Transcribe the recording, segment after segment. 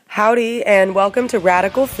Howdy, and welcome to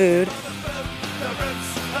Radical Food.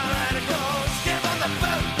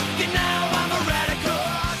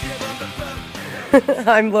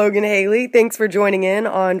 I'm Logan Haley. Thanks for joining in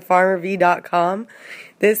on farmerv.com.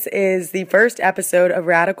 This is the first episode of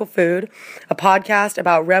Radical Food, a podcast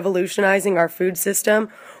about revolutionizing our food system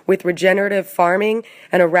with regenerative farming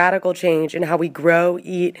and a radical change in how we grow,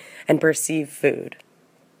 eat, and perceive food.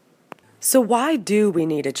 So why do we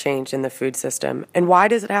need a change in the food system, and why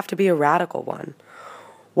does it have to be a radical one?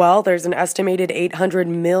 Well, there's an estimated 800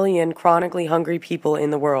 million chronically hungry people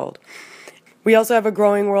in the world. We also have a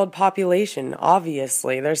growing world population,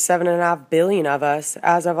 obviously. There's 7.5 billion of us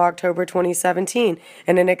as of October 2017,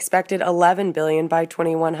 and an expected 11 billion by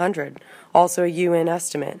 2100, also a UN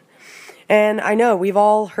estimate. And I know we've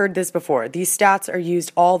all heard this before. These stats are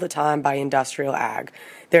used all the time by industrial ag.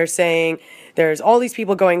 They're saying there's all these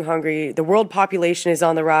people going hungry, the world population is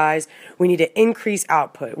on the rise, we need to increase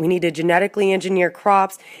output, we need to genetically engineer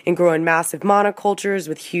crops and grow in massive monocultures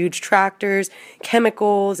with huge tractors,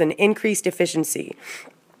 chemicals, and increased efficiency.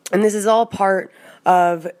 And this is all part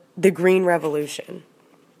of the Green Revolution.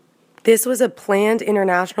 This was a planned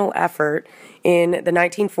international effort in the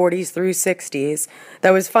 1940s through 60s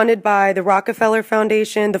that was funded by the Rockefeller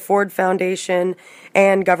Foundation, the Ford Foundation,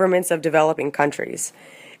 and governments of developing countries.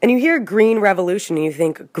 And you hear green revolution and you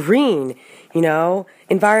think green,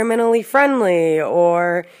 environmentally friendly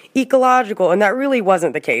or ecological, and that really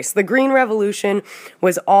wasn't the case. The Green Revolution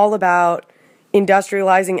was all about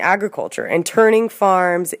industrializing agriculture and turning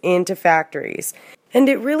farms into factories. And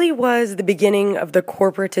it really was the beginning of the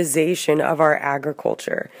corporatization of our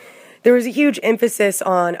agriculture. There was a huge emphasis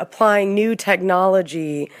on applying new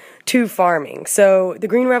technology to farming. So the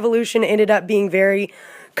Green Revolution ended up being very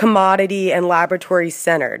commodity and laboratory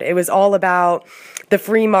centered. It was all about the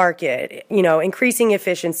free market, increasing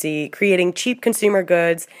efficiency, creating cheap consumer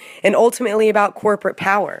goods, and ultimately about corporate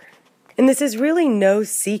power. And this is really no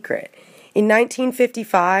secret. In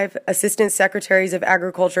 1955, Assistant Secretaries of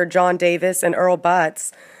Agriculture John Davis and Earl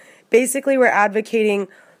Butz basically were advocating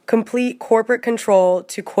complete corporate control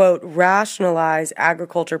to, quote, rationalize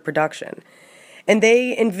agriculture production. And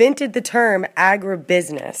they invented the term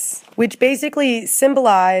agribusiness, which basically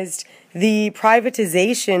symbolized the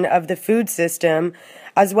privatization of the food system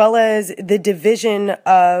as well as the division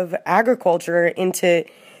of agriculture into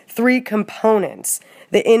three components: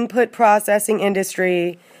 the input processing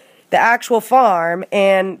industry, the actual farm,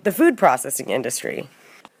 and the food processing industry.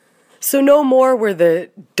 So no more were the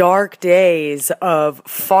dark days of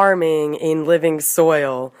farming in living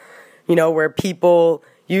soil, where people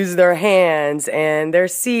use their hands and their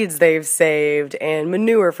seeds they've saved and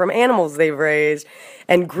manure from animals they've raised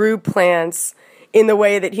and grew plants in the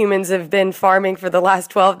way that humans have been farming for the last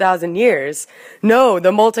 12,000 years. No,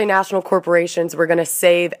 the multinational corporations were going to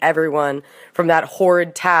save everyone from that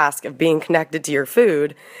horrid task of being connected to your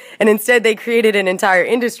food, and instead they created an entire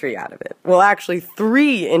industry out of it. Well, actually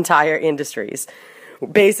 3 entire industries.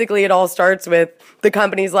 Basically, it all starts with the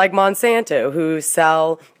companies like Monsanto, who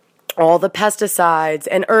sell all the pesticides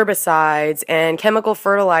and herbicides and chemical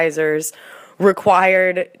fertilizers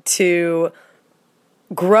required to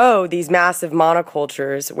grow these massive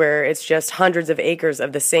monocultures where it's just hundreds of acres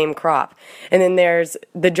of the same crop. And then there's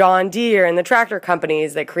the John Deere and the tractor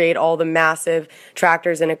companies that create all the massive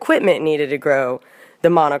tractors and equipment needed to grow the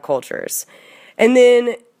monocultures. And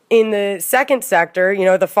then in the second sector,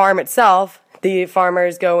 the farm itself, the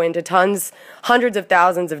farmers go into tons, hundreds of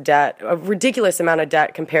thousands of debt, a ridiculous amount of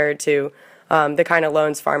debt compared to the kind of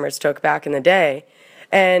loans farmers took back in the day.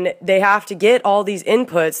 And they have to get all these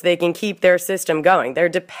inputs so they can keep their system going. They're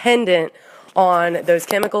dependent on those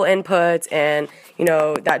chemical inputs and,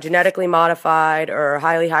 that genetically modified or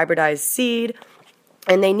highly hybridized seed.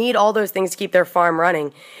 And they need all those things to keep their farm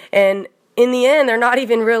running. And in the end, they're not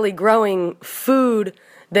even really growing food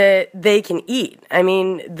that they can eat. I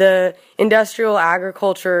mean, the industrial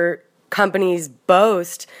agriculture companies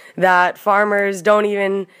boast that farmers don't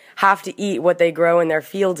even have to eat what they grow in their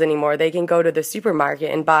fields anymore. They can go to the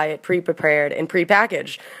supermarket and buy it pre-prepared and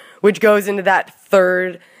pre-packaged, which goes into that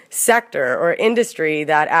third sector or industry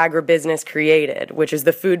that agribusiness created, which is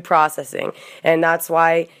the food processing. And that's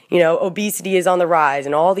why, obesity is on the rise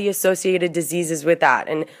and all the associated diseases with that.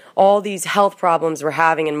 And all these health problems we're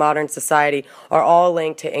having in modern society are all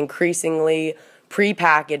linked to increasingly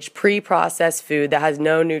pre-packaged, pre-processed food that has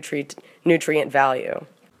no nutrient value.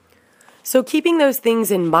 So keeping those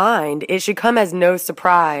things in mind, it should come as no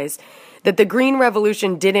surprise that the Green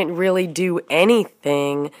Revolution didn't really do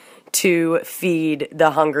anything to feed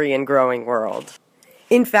the hungry and growing world.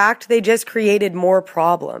 In fact, they just created more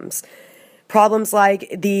problems. Problems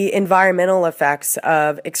like the environmental effects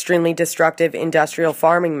of extremely destructive industrial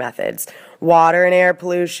farming methods, water and air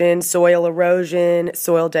pollution, soil erosion,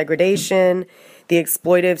 soil degradation, the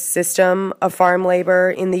exploitive system of farm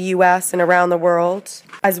labor in the U.S. and around the world,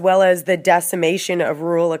 as well as the decimation of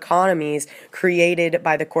rural economies created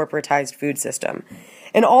by the corporatized food system.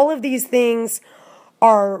 And all of these things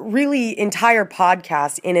are really entire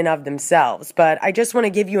podcasts in and of themselves, but I just want to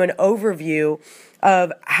give you an overview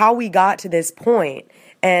of how we got to this point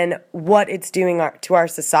and what it's doing to our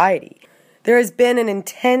society. There has been an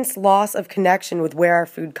intense loss of connection with where our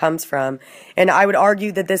food comes from, and I would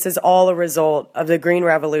argue that this is all a result of the Green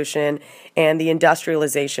Revolution and the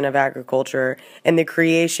industrialization of agriculture and the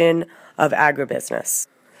creation of agribusiness.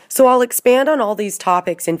 So I'll expand on all these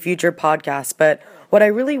topics in future podcasts, but what I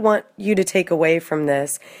really want you to take away from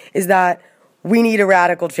this is that we need a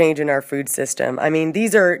radical change in our food system. I mean,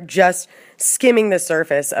 these are just skimming the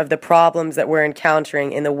surface of the problems that we're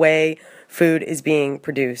encountering in the way food is being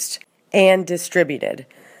produced and distributed.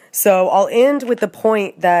 So I'll end with the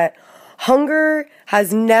point that hunger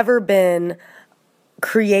has never been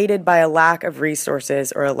created by a lack of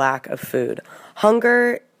resources or a lack of food.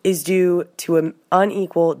 Hunger is due to an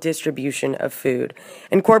unequal distribution of food.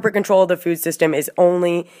 And corporate control of the food system is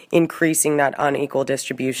only increasing that unequal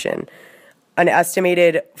distribution. An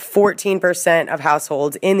estimated 14% of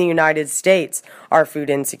households in the United States are food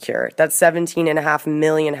insecure. That's 17.5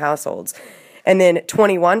 million households. And then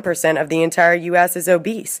 21% of the entire U.S. is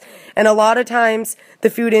obese. And a lot of times, the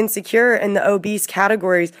food insecure and the obese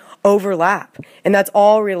categories overlap. And that's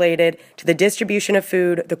all related to the distribution of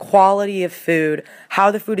food, the quality of food,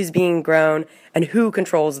 how the food is being grown, and who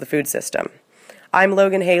controls the food system. I'm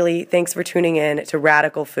Logan Haley. Thanks for tuning in to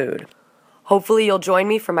Radical Food. Hopefully you'll join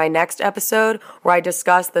me for my next episode where I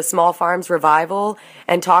discuss the small farms revival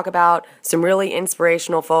and talk about some really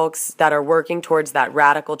inspirational folks that are working towards that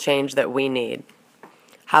radical change that we need.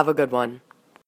 Have a good one.